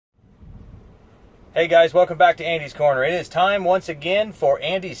Hey guys, welcome back to Andy's Corner. It is time once again for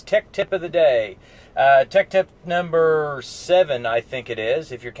Andy's Tech Tip of the Day. Tech Tip number 7, I think it is,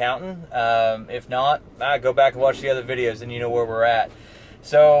 if you're counting. If not, go back and watch the other videos and you know where we're at.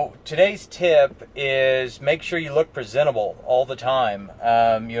 So today's tip is make sure you look presentable all the time.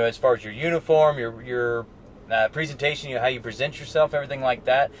 As far as your uniform, your presentation, how you present yourself, everything like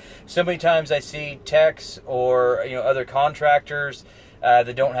that. So many times I see techs or other contractors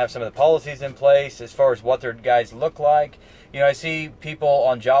that don't have some of the policies in place as far as what their guys look like. I see people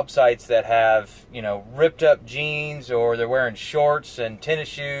on job sites that have, ripped up jeans, or they're wearing shorts and tennis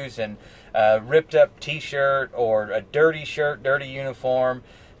shoes and ripped up t-shirt or a dirty shirt, dirty uniform,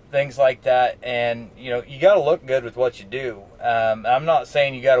 things like that. And, you got to look good with what you do. I'm not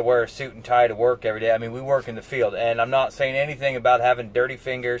saying you got to wear a suit and tie to work every day. I mean, we work in the field, and I'm not saying anything about having dirty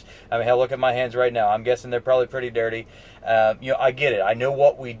fingers. I mean, hell, look at my hands right now. I'm guessing they're probably pretty dirty. I get it. I know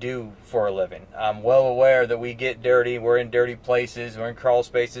what we do for a living. I'm well aware that we get dirty. We're in dirty places. We're in crawl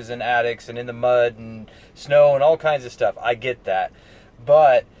spaces and attics and in the mud and snow and all kinds of stuff. I get that.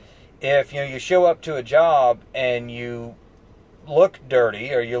 But if, you show up to a job and you look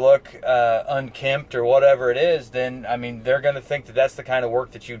dirty, or you look unkempt, or whatever it is, then they're going to think that that's the kind of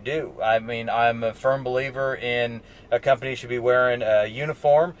work that you do. I'm a firm believer in a company should be wearing a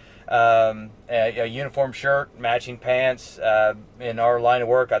uniform, a uniform shirt, matching pants. In our line of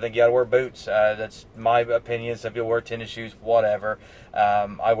work, I think you got to wear boots. That's my opinion. Some people wear tennis shoes, whatever.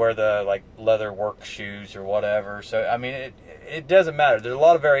 I wear the leather work shoes or whatever. So it doesn't matter. There's a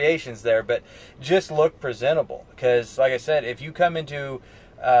lot of variations there, but just look presentable. Because like I said, if you come into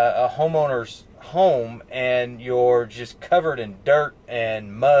a homeowner's home and you're just covered in dirt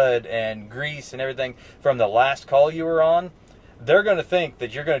and mud and grease and everything from the last call you were on, they're going to think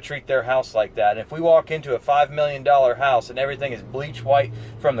that you're going to treat their house like that. And if we walk into a $5 million house and everything is bleach white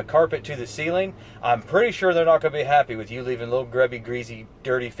from the carpet to the ceiling, I'm pretty sure they're not going to be happy with you leaving little grubby, greasy,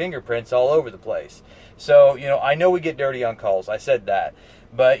 dirty fingerprints all over the place. So, I know we get dirty on calls. I said that.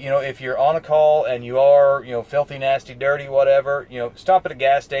 But, if you're on a call and you are, filthy, nasty, dirty, whatever, stop at a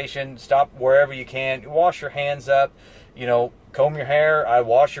gas station, stop wherever you can, wash your hands up, comb your hair,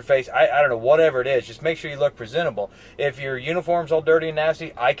 wash your face, I don't know, whatever it is. Just make sure you look presentable. If your uniform's all dirty and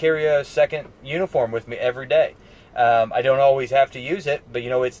nasty, I carry a second uniform with me every day. I don't always have to use it, but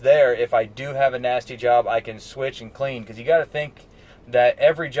it's there. If I do have a nasty job, I can switch and clean, because you got to think that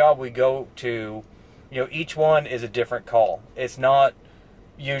every job we go to, each one is a different call. It's not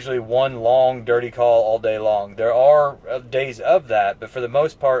usually one long dirty call all day long. There are days of that, but for the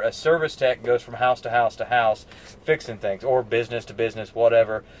most part, a service tech goes from house to house to house fixing things, or business to business,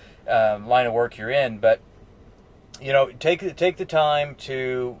 whatever line of work you're in. But take the time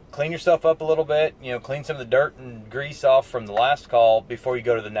to clean yourself up a little bit. Clean some of the dirt and grease off from the last call before you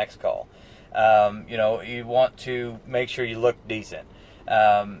go to the next call. You want to make sure you look decent.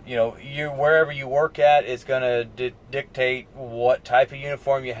 Wherever you work at is going to dictate what type of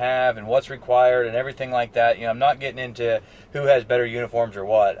uniform you have and what's required and everything like that. I'm not getting into who has better uniforms or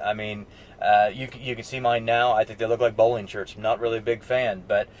what. You can see mine now. I think they look like bowling shirts. I'm not really a big fan,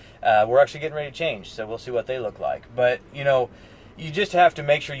 but we're actually getting ready to change, so we'll see what they look like. But, you just have to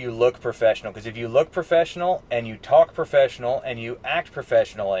make sure you look professional, because if you look professional and you talk professional and you act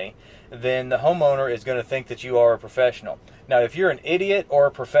professionally, then the homeowner is going to think that you are a professional. Now, if you're an idiot or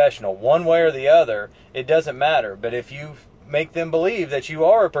a professional, one way or the other, it doesn't matter. But if you make them believe that you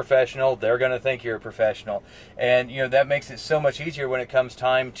are a professional, they're going to think you're a professional. And, that makes it so much easier when it comes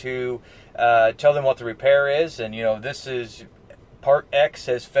time to tell them what the repair is. And, this is part X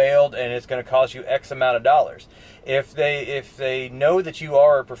has failed and it's going to cost you X amount of dollars. If they know that you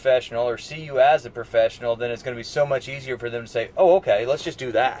are a professional or see you as a professional, then it's going to be so much easier for them to say, oh, okay, let's just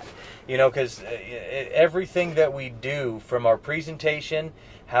do that. Because everything that we do, from our presentation,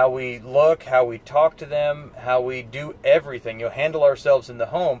 how we look, how we talk to them, how we do everything, handle ourselves in the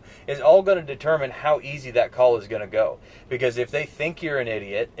home, is all going to determine how easy that call is going to go. Because if they think you're an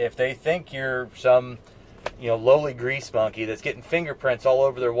idiot, if they think you're some lowly grease monkey that's getting fingerprints all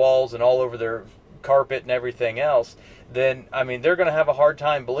over their walls and all over their carpet and everything else, then they're going to have a hard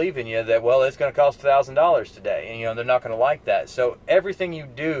time believing you that, well, it's going to cost $1,000 today, and they're not going to like that. So everything you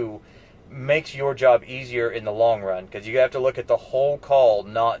do makes your job easier in the long run, because you have to look at the whole call,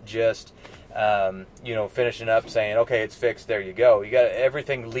 not just finishing up saying, okay, it's fixed, there you go.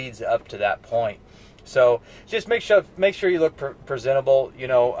 Everything leads up to that point. So just make sure you look presentable. You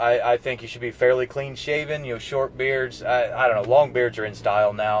know, I think you should be fairly clean shaven. You know, short beards. I don't know. Long beards are in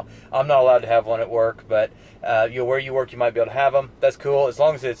style now. I'm not allowed to have one at work, but you know, where you work, you might be able to have them. That's cool as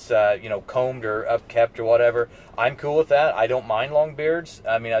long as it's you know, combed or upkept or whatever. I'm cool with that. I don't mind long beards.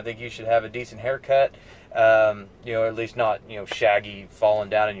 I mean, I think you should have a decent haircut. You know, at least not, you know, shaggy, falling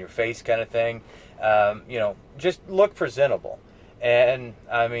down in your face kind of thing. You know, just look presentable. And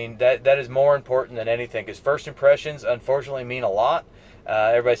I mean, that is more important than anything, because first impressions unfortunately mean a lot.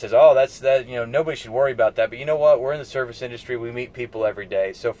 Everybody says, oh, that, you know, nobody should worry about that. But you know what? We're in the service industry. We meet people every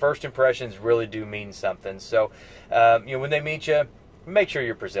day. So first impressions really do mean something. So, you know, when they meet you, make sure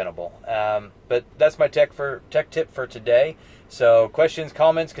you're presentable. But that's my tech tip for today. So questions,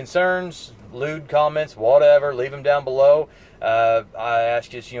 comments, concerns, lewd comments, whatever, leave them down below. I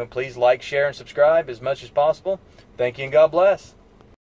ask you, you know, please like, share, and subscribe as much as possible. Thank you, and God bless.